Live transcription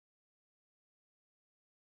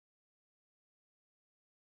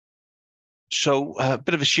So a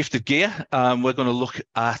bit of a shift of gear. We're going to look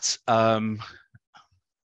at the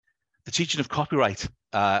teaching of copyright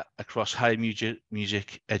across higher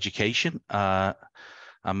music education. I'm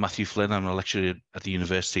Mathew Flynn. I'm a lecturer at the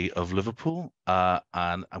University of Liverpool, and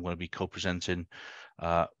I'm going to be co-presenting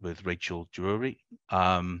with Rachael Drury.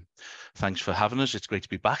 Thanks for having us. It's great to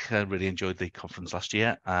be back. I really enjoyed the conference last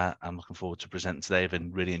year. I'm looking forward to presenting today. I've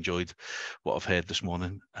really enjoyed what I've heard this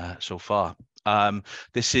morning so far.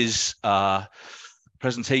 This is a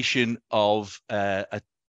presentation of a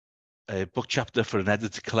book chapter for an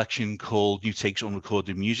edited collection called New Takes on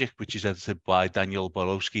Recorded Music, which is edited by Daniel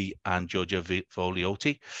Borowski and Giorgia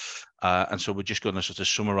Vogliotti. And so we're just going to sort of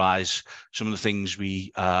summarize some of the things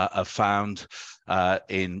we have found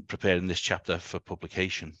in preparing this chapter for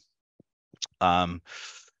publication.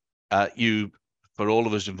 For all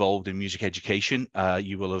of us involved in music education,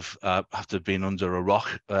 you will have to have been under a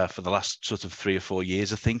rock for the last sort of 3 or 4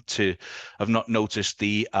 years, I think, to have not noticed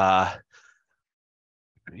the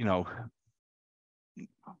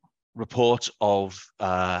report of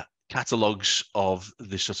catalogues of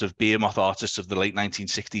the sort of behemoth artists of the late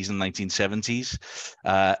 1960s and 1970s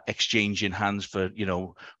exchanging hands for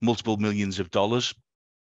multiple millions of dollars.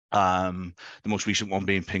 The most recent one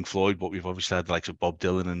being Pink Floyd, but we've obviously had the likes of Bob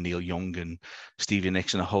Dylan and Neil Young and Stevie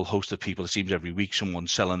Nicks and a whole host of people. It seems every week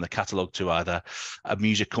someone's selling the catalogue to either a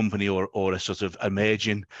music company or a sort of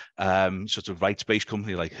emerging sort of rights-based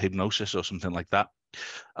company like Hypnosis or something like that.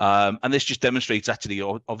 And this just demonstrates, actually,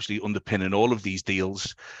 obviously underpinning all of these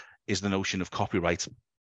deals is the notion of copyright.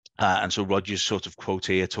 And so Roger's sort of quote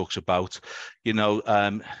here talks about,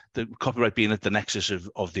 the copyright being at the nexus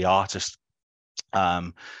of the artist.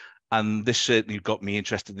 And this certainly got me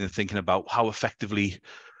interested in thinking about how effectively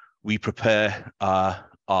we prepare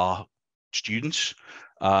our students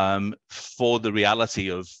for the reality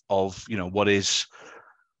of what is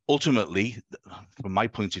ultimately, from my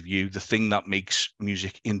point of view, the thing that makes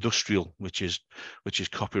music industrial, which is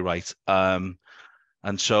copyright.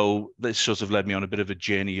 And so this sort of led me on a bit of a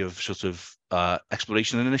journey of sort of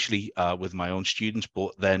exploration, and initially with my own students,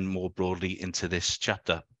 but then more broadly into this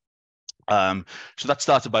chapter. So that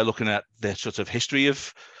started by looking at the sort of history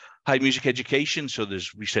of higher music education. So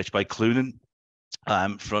there's research by Clunan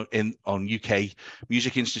on UK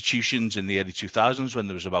music institutions in the early 2000s when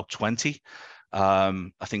there was about 20.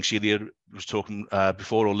 I think Celia was talking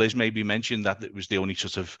before, or Liz maybe mentioned that it was the only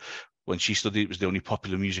sort of, when she studied, it was the only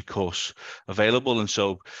popular music course available. And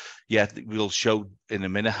so, yeah, we'll show in a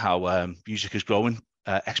minute how music is growing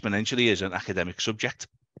exponentially as an academic subject.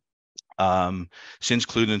 Since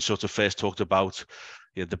Clunan sort of first talked about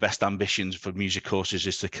the best ambitions for music courses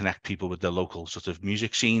is to connect people with their local sort of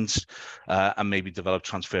music scenes and maybe develop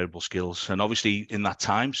transferable skills. And obviously in that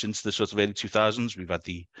time, since the sort of early 2000s, we've had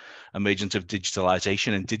the emergence of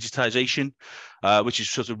digitalization and digitization, which is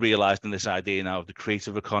sort of realized in this idea now of the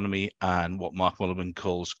creative economy and what Mark Mulliman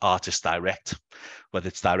calls artist direct, whether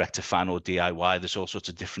it's direct to fan or DIY. There's all sorts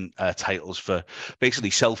of different titles for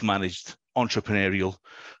basically self-managed entrepreneurial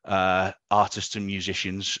artists and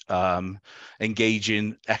musicians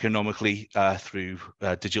engaging economically through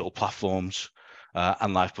digital platforms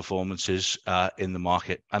and live performances in the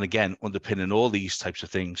market. And again, underpinning all these types of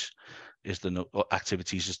things is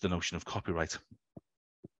activities is the notion of copyright.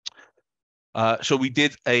 So we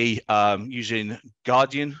did using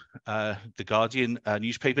Guardian, the Guardian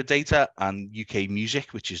newspaper data, and UK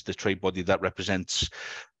Music, which is the trade body that represents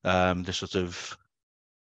the sort of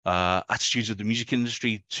attitudes of the music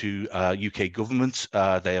industry to UK government.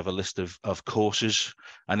 They have a list of courses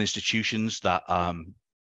and institutions that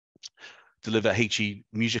deliver HE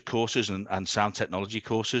music courses and sound technology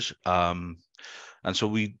courses. And so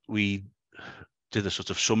we did a sort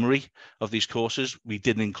of summary of these courses. We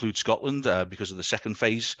didn't include Scotland because of the second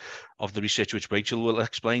phase of the research, which Rachael will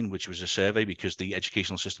explain, which was a survey, because the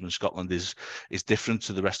educational system in Scotland is different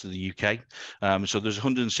to the rest of the UK. So there's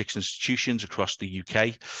 106 institutions across the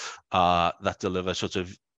UK that deliver sort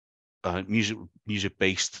of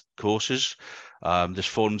music-based courses. There's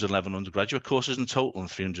 411 undergraduate courses in total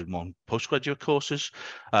and 301 postgraduate courses,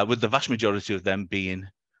 with the vast majority of them being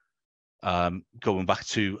going back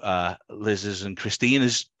to Liz's and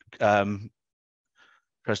Christina's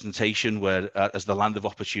presentation, where as the land of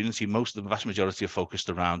opportunity, most of the vast majority are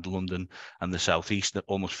focused around London and the southeast,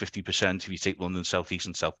 almost 50% if you take London, southeast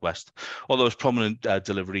and southwest. Although there's prominent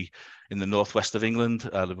delivery in the northwest of England,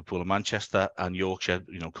 Liverpool and Manchester, and Yorkshire,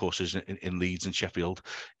 courses in Leeds and Sheffield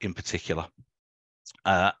in particular.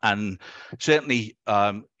 And certainly,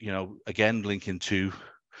 again, linking to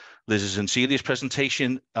Liz's and Celia's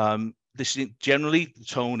presentation, this generally the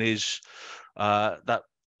tone is that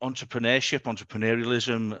entrepreneurship,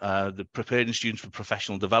 entrepreneurialism, the preparing students for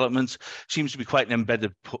professional development seems to be quite an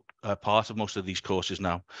embedded part of most of these courses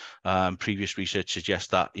now. Previous research suggests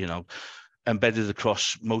that, embedded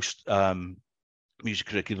across most music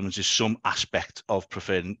curriculums is some aspect of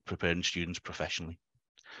preparing students professionally.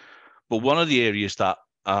 But one of the areas that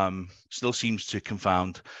still seems to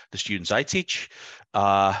confound the students I teach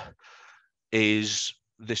is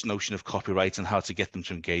this notion of copyright and how to get them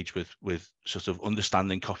to engage with sort of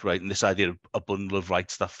understanding copyright, and this idea of a bundle of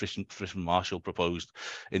rights that Frisch and Marshall proposed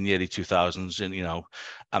in the early 2000s.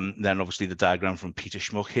 And, then obviously the diagram from Peter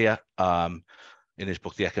Schmuck here in his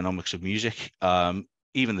book, The Economics of Music.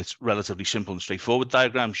 Even this relatively simple and straightforward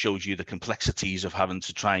diagram shows you the complexities of having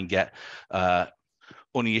to try and get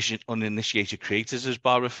uninitiated creators, as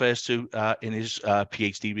Barr refers to in his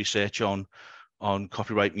PhD research on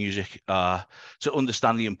copyright music, to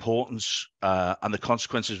understand the importance and the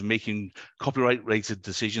consequences of making copyright-related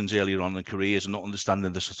decisions earlier on in careers, and not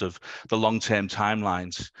understanding the sort of the long-term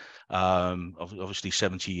timelines. Obviously,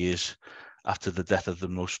 70 years after the death of the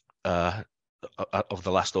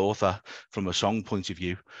last author, from a song point of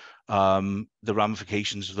view, the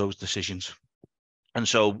ramifications of those decisions. And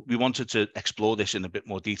so we wanted to explore this in a bit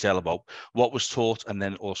more detail about what was taught, and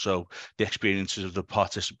then also the experiences of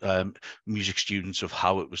the music students of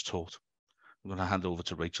how it was taught. I'm going to hand over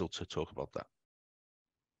to Rachel to talk about that.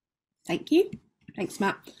 Thank you. Thanks,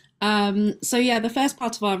 Matt. So yeah, the first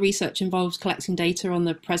part of our research involves collecting data on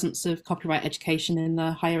the presence of copyright education in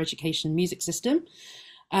the higher education music system.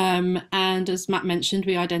 And as Matt mentioned,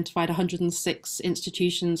 we identified 106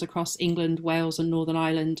 institutions across England, Wales and Northern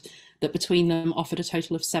Ireland that between them offered a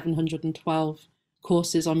total of 712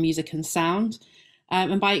 courses on music and sound.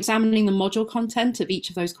 And by examining the module content of each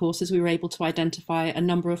of those courses, we were able to identify a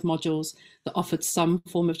number of modules that offered some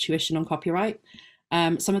form of tuition on copyright.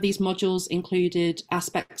 Some of these modules included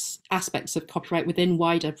aspects of copyright within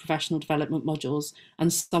wider professional development modules,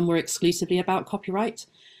 and some were exclusively about copyright.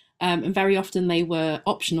 And very often they were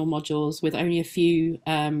optional modules, with only a few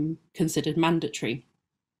considered mandatory.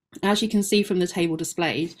 As you can see from the table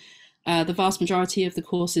displayed, the vast majority of the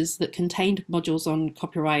courses that contained modules on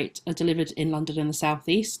copyright are delivered in London and the South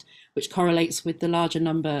East, which correlates with the larger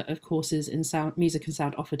number of courses in music and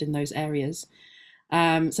sound offered in those areas.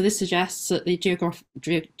 So this suggests that the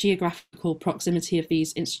geographical proximity of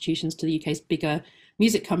these institutions to the UK's bigger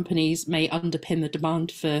music companies may underpin the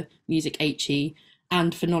demand for music HE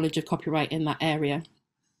and for knowledge of copyright in that area.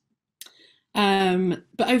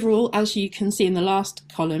 But overall, as you can see in the last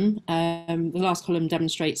column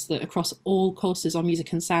demonstrates that across all courses on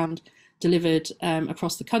music and sound delivered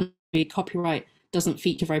across the country, copyright doesn't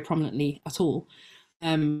feature very prominently at all.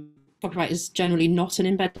 Copyright is generally not an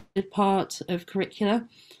embedded part of curricula.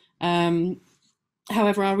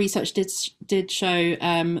 However, our research did show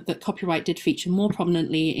that copyright did feature more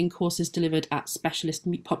prominently in courses delivered at specialist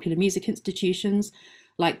popular music institutions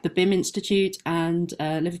like the BIM Institute and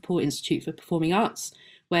Liverpool Institute for Performing Arts,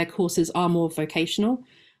 where courses are more vocational,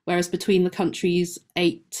 whereas between the country's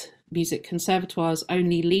 8 music conservatoires,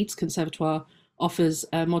 only Leeds Conservatoire offers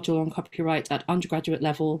a module on copyright at undergraduate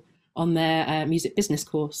level on their music business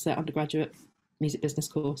course, their undergraduate music business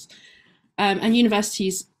course. And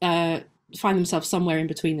universities find themselves somewhere in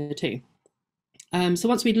between the two. So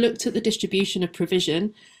once we'd looked at the distribution of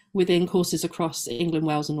provision within courses across England,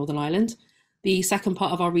 Wales and Northern Ireland, the second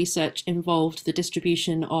part of our research involved the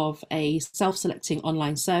distribution of a self-selecting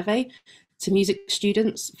online survey to music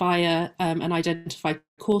students via an identified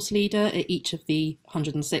course leader at each of the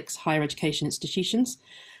 106 higher education institutions.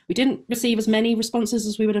 We didn't receive as many responses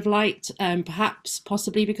as we would have liked,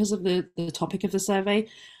 possibly because of the topic of the survey,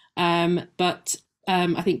 but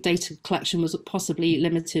I think data collection was possibly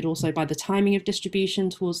limited also by the timing of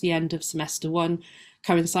distribution towards the end of semester 1,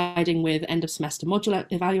 coinciding with end of semester module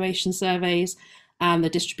evaluation surveys and the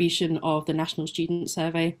distribution of the National Student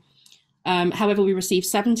Survey. However, we received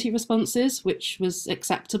 70 responses, which was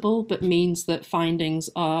acceptable, but means that findings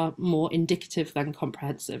are more indicative than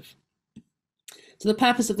comprehensive. So the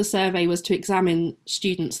purpose of the survey was to examine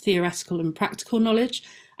students' theoretical and practical knowledge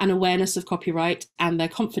and awareness of copyright and their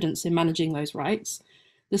confidence in managing those rights.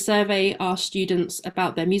 The survey asked students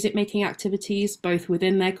about their music making activities, both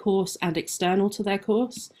within their course and external to their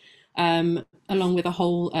course, along with a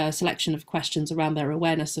whole selection of questions around their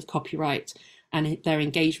awareness of copyright and their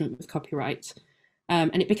engagement with copyright.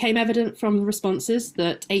 And it became evident from the responses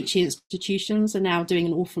that HE institutions are now doing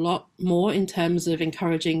an awful lot more in terms of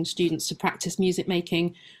encouraging students to practice music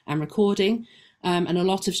making and recording. And a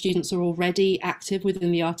lot of students are already active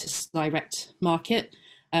within the Artists Direct market,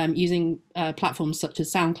 using platforms such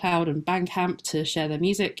as SoundCloud and Bandcamp to share their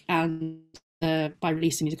music, and by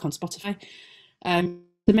releasing music on Spotify.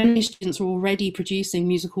 So many students are already producing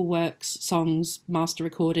musical works, songs, master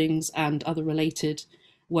recordings, and other related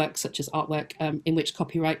works such as artwork in which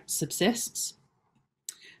copyright subsists.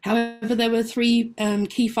 However, there were three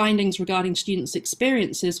key findings regarding students'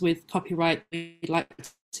 experiences with copyright we'd like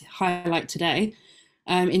to highlight today.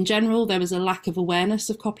 In general, there was a lack of awareness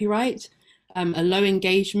of copyright, a low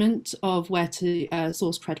engagement of where to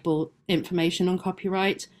source credible information on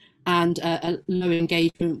copyright, and a low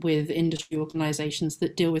engagement with industry organisations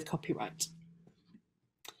that deal with copyright.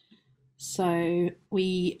 So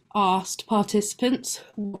we asked participants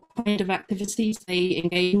what kind of activities they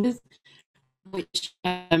engage with,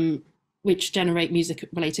 which generate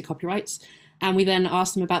music-related copyrights, and we then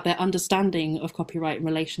asked them about their understanding of copyright in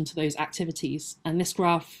relation to those activities. And this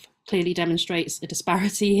graph clearly demonstrates a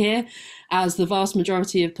disparity here, as the vast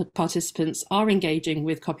majority of participants are engaging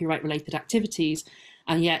with copyright-related activities,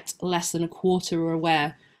 and yet less than a quarter are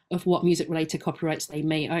aware of what music-related copyrights they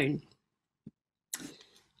may own.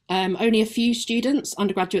 Only a few students,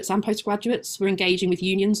 undergraduates and postgraduates, were engaging with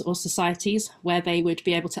unions or societies where they would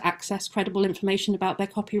be able to access credible information about their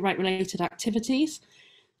copyright-related activities.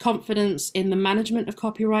 Confidence in the management of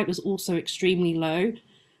copyright was also extremely low.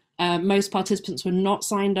 Most participants were not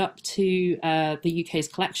signed up to the UK's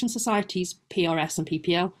collection societies, PRS and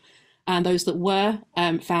PPL, and those that were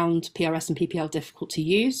found PRS and PPL difficult to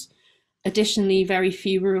use. Additionally, very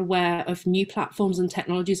few were aware of new platforms and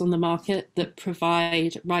technologies on the market that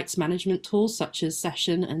provide rights management tools such as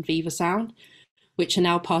Session and Viva Sound, which are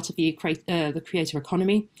now part of the creator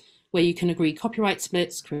economy, where you can agree copyright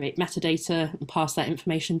splits, create metadata, and pass that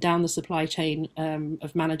information down the supply chain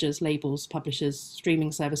of managers, labels, publishers,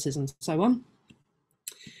 streaming services, and so on.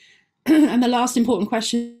 And the last important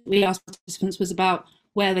question we asked participants was about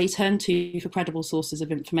where they turn to for credible sources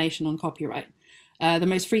of information on copyright. The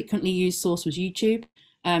most frequently used source was YouTube,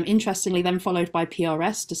 interestingly then followed by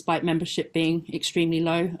PRS, despite membership being extremely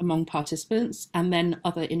low among participants, and then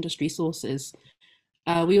other industry sources.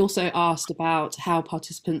 We also asked about how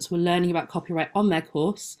participants were learning about copyright on their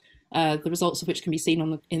course, the results of which can be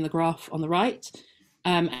seen in the graph on the right.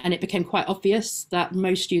 And it became quite obvious that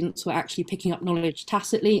most students were actually picking up knowledge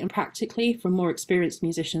tacitly and practically from more experienced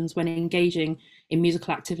musicians when engaging in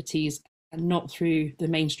musical activities and not through the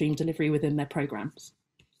mainstream delivery within their programs.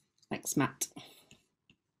 Thanks, Matt.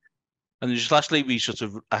 And just lastly, we sort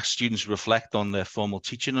of ask students to reflect on their formal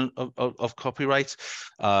teaching of copyright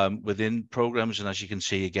within programs. And as you can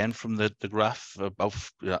see again from the graph, about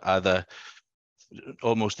either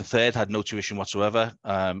almost a third had no tuition whatsoever,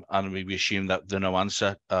 and we assume that the no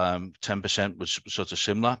answer 10% was sort of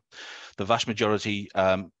similar. The vast majority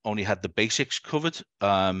only had the basics covered.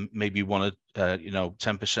 Maybe one,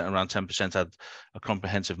 10%, around 10% had a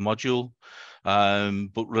comprehensive module.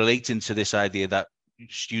 But relating to this idea that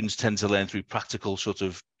students tend to learn through practical sort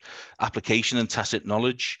of application and tacit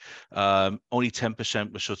knowledge, only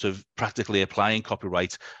 10% were sort of practically applying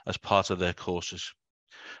copyright as part of their courses.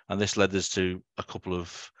 And this led us to a couple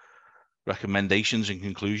of recommendations and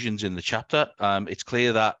conclusions in the chapter. It's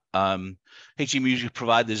clear that HE music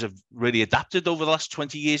providers have really adapted over the last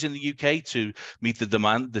 20 years in the UK to meet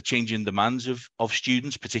the changing demands of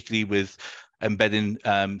students, particularly with embedding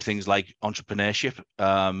things like entrepreneurship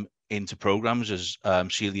into programs, as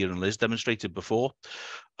Celia and Liz demonstrated before.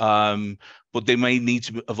 But they may need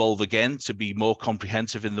to evolve again to be more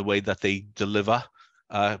comprehensive in the way that they deliver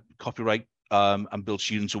copyright and build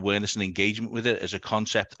students' awareness and engagement with it as a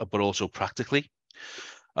concept, but also practically.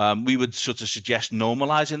 We would sort of suggest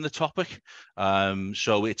normalizing the topic,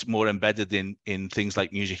 so it's more embedded in things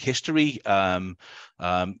like music history,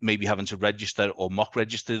 maybe having to register or mock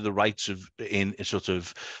register the rights in sort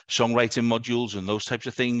of songwriting modules, and those types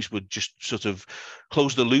of things would just sort of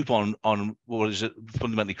close the loop on what is a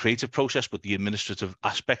fundamentally creative process, but the administrative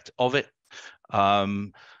aspect of it.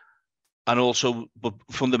 And also, but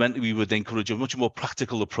fundamentally, we would encourage a much more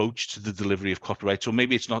practical approach to the delivery of copyright. So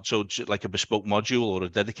maybe it's not so like a bespoke module or a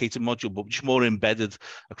dedicated module, but much more embedded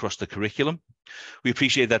across the curriculum. We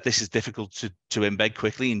appreciate that this is difficult to embed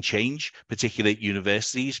quickly and change, particularly at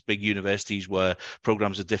universities, big universities where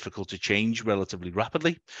programs are difficult to change relatively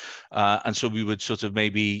rapidly. And so we would sort of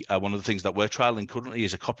maybe, one of the things that we're trialing currently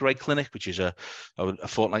is a copyright clinic, which is a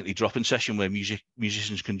fortnightly drop-in session where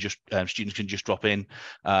musicians can just, students can just drop in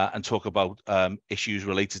and talk about issues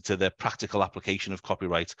related to their practical application of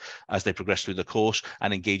copyright as they progress through the course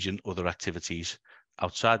and engage in other activities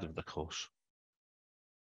outside of the course.